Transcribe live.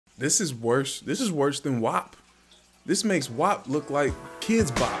This is worse. This is worse than WAP. This makes WAP look like Kids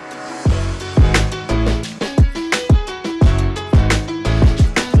Bop.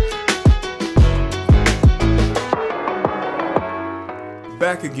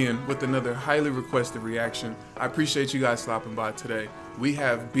 Back again with another highly requested reaction. I appreciate you guys stopping by today. We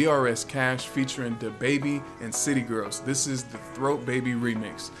have BRS Kash featuring DaBaby and City Girls. This is the Throat Baby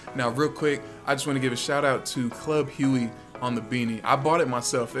remix. Now real quick, I just want to give a shout out to Club Huey on the beanie. I bought it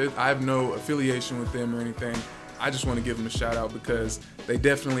myself. I have no affiliation with them or anything. I just want to give them a shout out because they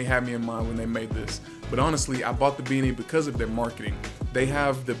definitely had me in mind when they made this. But honestly, I bought the beanie because of their marketing. They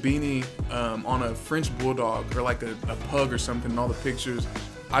have the beanie on a French bulldog or like a pug or something in all the pictures.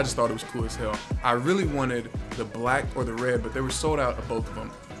 I just thought it was cool as hell. I really wanted the black or the red, but they were sold out of both of them.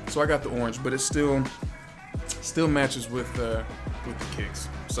 So I got the orange, but it still matches with the kicks.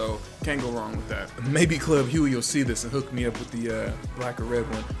 So can't go wrong with that. Maybe Club Huey will see this and hook me up with the black or red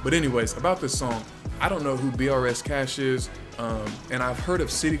one. But anyways, about this song, I don't know who BRS Kash is, and I've heard of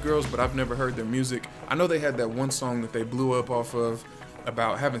City Girls, but I've never heard their music. I know they had that one song that they blew up off of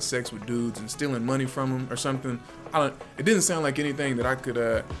about having sex with dudes and stealing money from them or something. It didn't sound like anything that I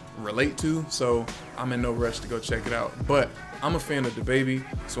could relate to, so I'm in no rush to go check it out. But I'm a fan of DaBaby,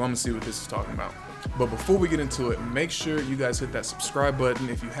 so I'm gonna see what this is talking about. But before we get into it, make sure you guys hit that subscribe button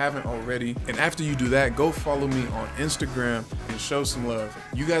if you haven't already. And after you do that, go follow me on Instagram and show some love.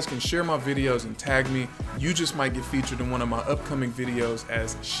 You guys can share my videos and tag me. You just might get featured in one of my upcoming videos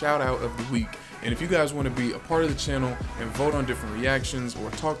as shout out of the week. And if you guys want to be a part of the channel and vote on different reactions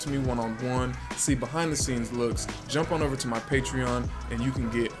or talk to me one-on-one, see behind the scenes looks, jump on over to my Patreon and you can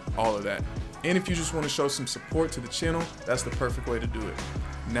get all of that. And if you just want to show some support to the channel, that's the perfect way to do it.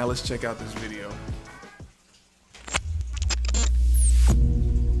 Now let's check out this video.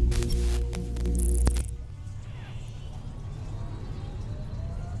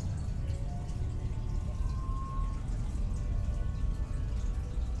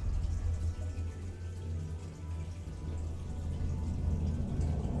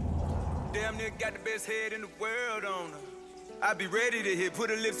 Damn nigga got the best head in the world on her. I be ready to hit, put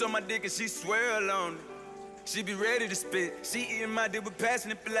her lips on my dick and she swirl on it. She be ready to spit. She eating my dick with passion,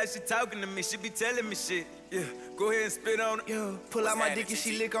 it feel like she talking to me. She be telling me shit. Yeah, go ahead and spit on it. Yeah, pull out my dick and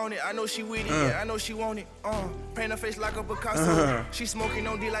she lick on it. I know she with it, yeah, I know she want it. Paint her face like a Picasso. She smoking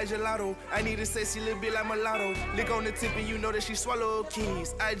on D like gelato. I need a sexy little bit like mulatto. Lick on the tip and you know that she swallow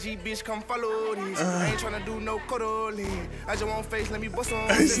keys. IG bitch, come follow this. I ain't tryna do no cuddling. I just want face, let me bust on.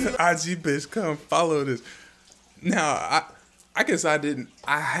 IG bitch, come follow this. Now, I guess I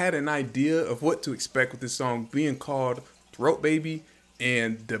had an idea of what to expect with this song being called Throat Baby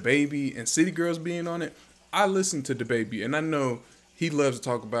and DaBaby and City Girls being on it. I listened to DaBaby and I know he loves to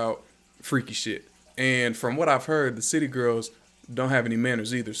talk about freaky shit. And from what I've heard, the City Girls don't have any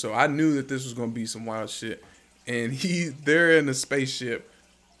manners either. So I knew that this was going to be some wild shit. And they're in a spaceship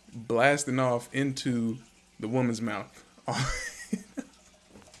blasting off into the woman's mouth.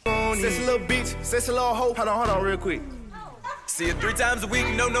 Sexy little bitch, sexy little hoe. Hold on real quick. See her 3 times a week,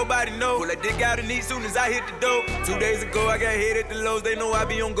 nobody know. Pull that dick out and eat soon as I hit the door. 2 days ago, I got hit at the Lowe's. They know I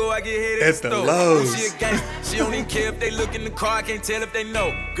be on go, I get hit at the store. Lowe's. She a gangster, she don't even care if they look in the car. I can't tell if they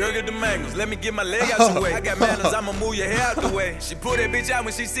know. Girl, get the mangoes, let me get my leg out the way. I got manners, I'ma move your hair out the way. She pull that bitch out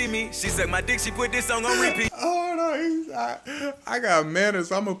when she see me. She suck my dick, she put this song on repeat. Oh no, I got manners,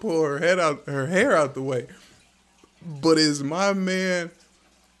 I'ma pull her hair out the way. But is my man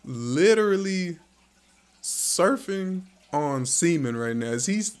literally surfing on semen right now? Is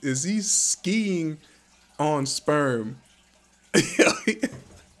he skiing on sperm?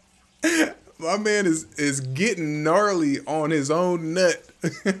 My man is getting gnarly on his own nut.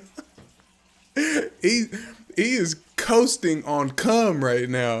 He is coasting on cum right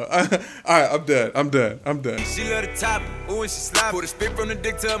now. All right, I'm done. She love the top, ooh, and she slide. Put a spit from the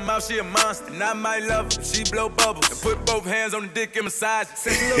dick to her mouth, she a monster. And I might love her, she blow bubbles. And put both hands on the dick and massage.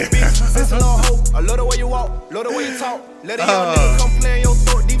 Sexy little bitch, sexy little hoe. I love the way you walk, love the way you talk. Let a young nigga come play in your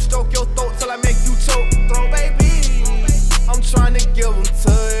throat, deep stroke your throat till I make you choke. Throw baby, I'm trying to give them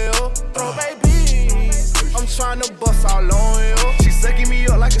to you. Throw baby, I'm trying to bust all on you. She sucking me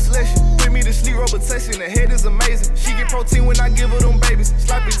up like a selection. Put me to sleep, robotation, the head is amazing. She get protein when I give her them babies.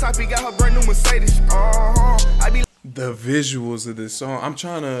 Sloppy toppy got her brand new Mercedes. I be the visuals of this song. I'm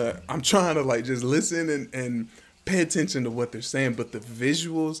trying to like just listen and pay attention to what they're saying, but the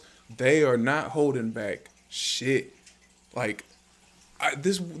visuals, they are not holding back shit. Like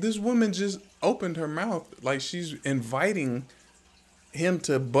this woman just opened her mouth like she's inviting him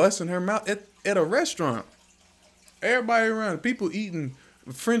to bust in her mouth at a restaurant. Everybody around, people eating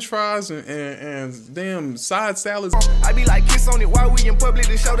French fries and damn side salads. I be like, kiss on it while we in public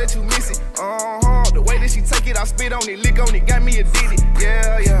to show that you miss it. The way that she take it, I spit on it, lick on it, got me addicted.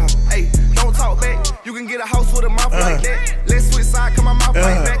 Yeah, yeah. Hey, don't talk back. You can get a house with a mouth like that. Let's switch side, come my mouth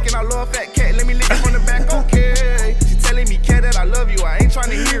right back, and I love fat cat. Let me lick it from the back, okay? She telling me, cat, that I love you. I ain't trying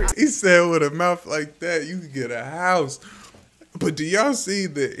to hear it. He said, with a mouth like that, you could get a house. But do y'all see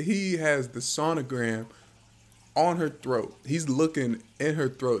that he has the sonogram on her throat? He's looking in her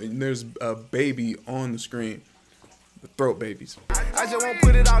throat, and there's a baby on the screen. The throat babies. I just won't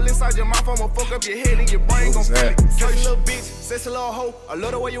put it all inside your mouth. I'ma fuck up your head and your brain gon' feel it. Sexy little bitch, sexy little hoe. I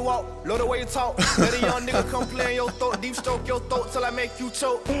love the way you walk, love the way you talk. Let a young nigga come play in your throat, deep stroke your throat till I make you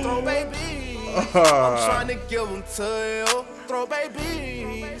choke. Throw babies, I'm trying to give them to you. Throw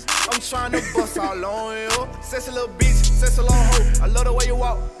babies, I'm trying to bust all on you. Sexy little bitch, sexy little hoe. I love the way you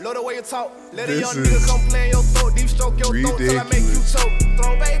walk, love the way you talk. Let a young nigga come play in your throat, deep stroke your throat till I make you choke.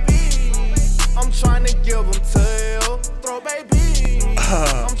 Throw babies, I'm trying to give them to you. Throw babies,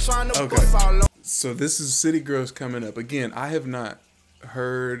 I'm trying to bust all on. So this is City Girls coming up. Again, I have not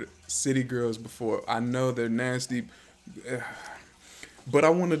heard City Girls before. I know they're nasty, but I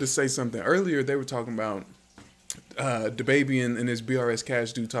wanted to say something. Earlier they were talking about DaBaby and this BRS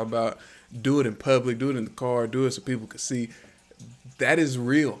Kash dude talk about do it in public, do it in the car, do it so people can see. That is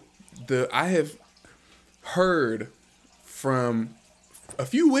real. I have heard from a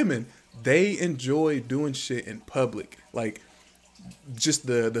few women, they enjoy doing shit in public. Like just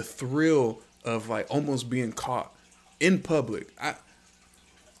the thrill of like almost being caught in public.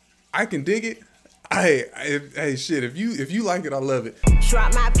 I can dig it. Hey, shit, if you like it, I love it.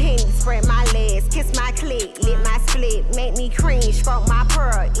 Drop my pennies, spread my legs, kiss my clit, lit my split, make me cringe, fuck my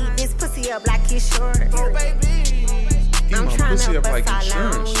pearl, eat this pussy up like it's short. Throw babies, Eat my pussy up like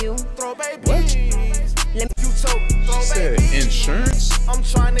insurance. throw babies. What? Let me you choke. Throw She said babies. insurance? I'm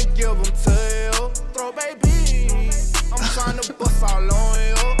trying to give them to you. Throw babies, I'm trying to bust all on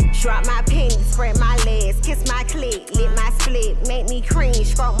you. Drop my pennies, spread my legs, kiss my clit, lit my split, make me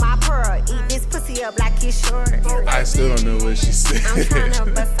cringe, fuck my pearl, eat this pussy up like it's short. I still don't know what she said. I'm trying to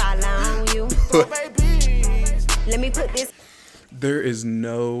bust all on you. Throw babies. Let me put this. There is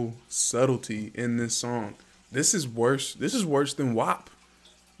no subtlety in this song. This is worse. This is worse than WAP.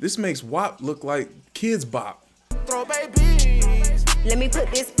 This makes WAP look like Kids Bop. Throw babies. Let me put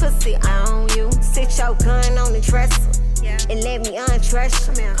this pussy on you. Sit your gun on the dresser. Yeah. And let me undress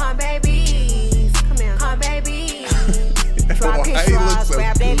you. Come babies. Come here. Come babies. Drop his drawers,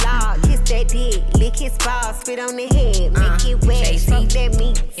 grab that log, kiss that dick, lick his balls, spit on the head, make it wet, suck that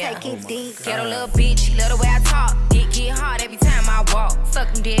meat, take it deep. Ghetto little bitch, love the way I talk. Dick get hard every time I walk. Suck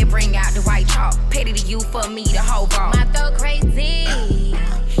him dead, bring out the white chalk. Petty to you for me, the whole ball. My throat crazy,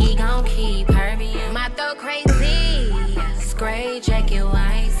 he gon' keep hurting. My throat crazy, gray jacket,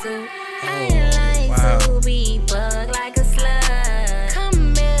 white suit. I like to be bugged like a slug.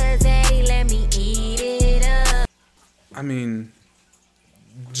 Come here, daddy, let me eat it up. I mean,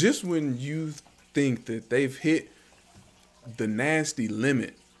 just when you think that they've hit the nasty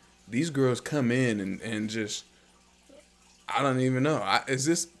limit, these girls come in and just, I don't even know.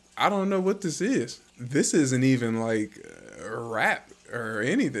 I don't know what this is. This isn't even like a rap or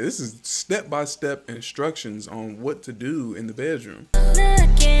anything. This is step-by-step instructions on what to do in the bedroom.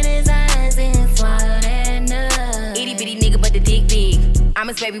 Look in his eyes and swallow that nut. Itty bitty nigga, but the dick big. I'm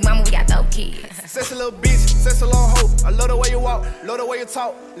his baby mama, we got dope kids. Sexy little bitch, sexy little hoe. I love the way you walk, love the way you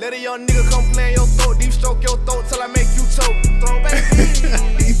talk. Let a young nigga come play in your throat, deep stroke your throat till I make you choke. Throw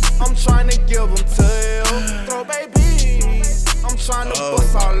babies, I'm trying to give them to you. Throw babies, I'm trying to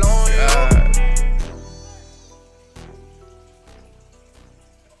bust all on you.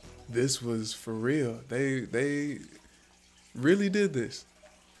 This was for real. They really did this.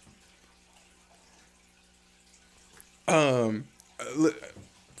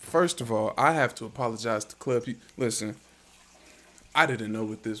 First of all, I have to apologize to Club. Listen, I didn't know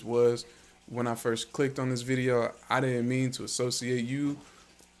what this was when I first clicked on this video. I didn't mean to associate you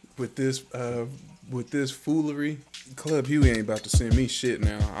with this foolery. Club Huey ain't about to send me shit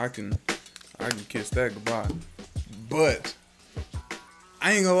now. I can kiss that goodbye. But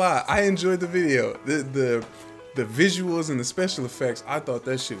I ain't gonna lie, I enjoyed the video. The visuals and the special effects, I thought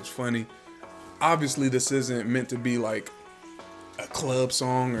that shit was funny. Obviously, this isn't meant to be like a club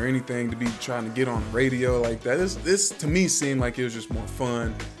song or anything to be trying to get on the radio like that. This to me seemed like it was just more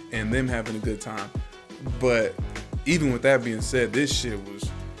fun and them having a good time. But even with that being said, this shit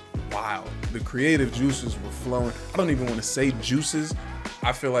was wild. The creative juices were flowing. I don't even want to say juices.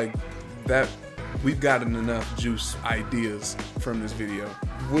 I feel like that we've gotten enough juice ideas from this video.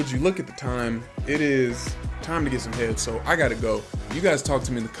 Would you look at the time? It is time to get some head, so I gotta go. You guys talk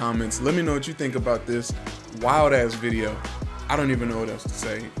to me in the comments. Let me know what you think about this wild ass video. I don't even know what else to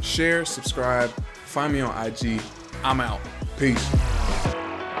say. Share, subscribe, find me on IG. I'm out. Peace.